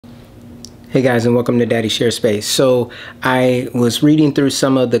Hey guys, and welcome to Daddy Share Space. So I was reading through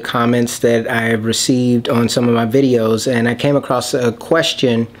some of the comments that I have received on some of my videos, and I came across a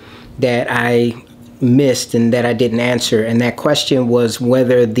question that I missed and that I didn't answer. And that question was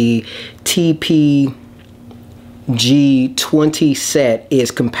whether the TPG 20 set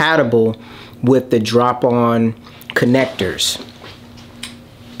is compatible with the drop-on connectors.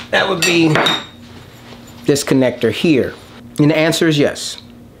 That would be this connector here. And the answer is yes.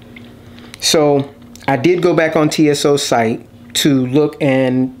 So I did go back on TSO's site to look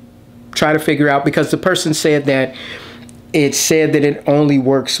and try to figure out, because the person said that it only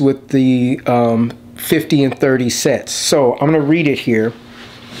works with the 50 and 30 sets. So I'm going to read it here.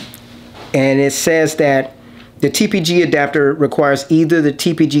 And it says that the TPG adapter requires either the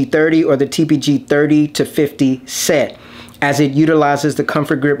TPG 30 or the TPG 30 to 50 set, as it utilizes the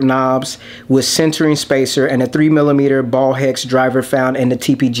comfort grip knobs with centering spacer and a 3mm ball hex driver found in the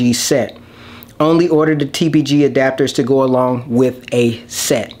TPG set. Only order the TPG adapters to go along with a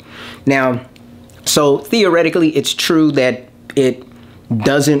set. Now, so theoretically, it's true that it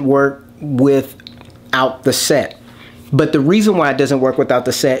doesn't work without the set. But the reason why it doesn't work without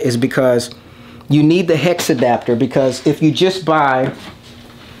the set is because you need the hex adapter, because if you just buy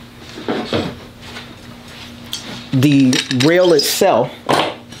the rail itself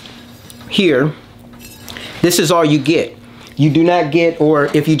here, this is all you get. You do not get,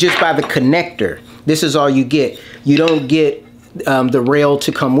 or if you just buy the connector, this is all you get. You don't get the rail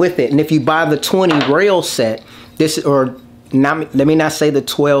to come with it. And if you buy the 20 rail set, let me not say the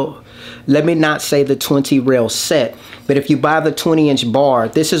 20 rail set, but if you buy the 20-inch bar,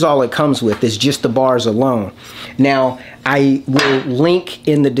 this is all it comes with. It's just the bars alone. Now, I will link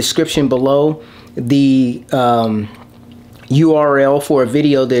in the description below the URL for a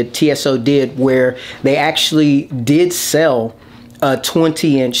video that TSO did where they actually did sell a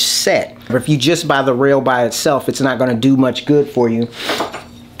 20-inch set. If you just buy the rail by itself, it's not going to do much good for you.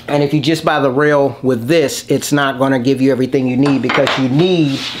 And if you just buy the rail with this, it's not going to give you everything you need, because you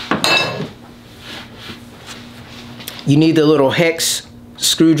need the little hex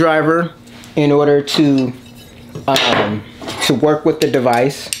screwdriver in order to work with the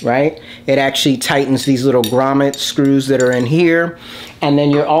device, right? It actually tightens these little grommet screws that are in here. And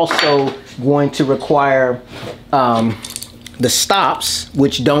then you're also going to require the stops,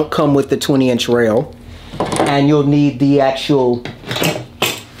 which don't come with the 20-inch rail. And you'll need the actual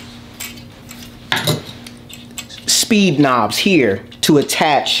speed knobs here to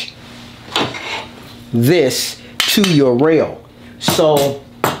attach this to your rail. So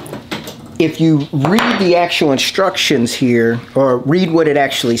if you read the actual instructions here, or read what it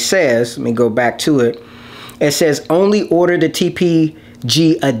actually says, let me go back to it. It says only order the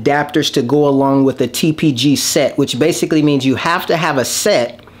TPG adapters to go along with the TPG set, which basically means you have to have a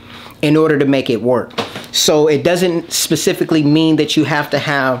set in order to make it work. So it doesn't specifically mean that you have to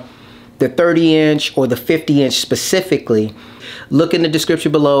have the 30-inch or the 50-inch specifically. Look in the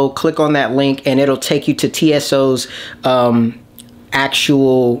description below, click on that link, and it'll take you to TSO's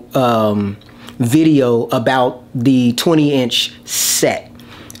actual video about the 20-inch set.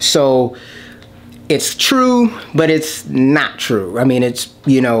 So it's true, but it's not true. I mean, it's,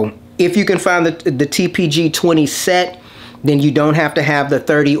 you know, if you can find the TPG 20 set, then you don't have to have the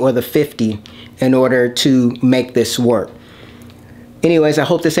 30 or the 50 in order to make this work. Anyways, I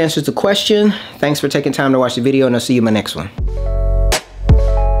hope this answers the question. Thanks for taking time to watch the video, and I'll see you in my next one.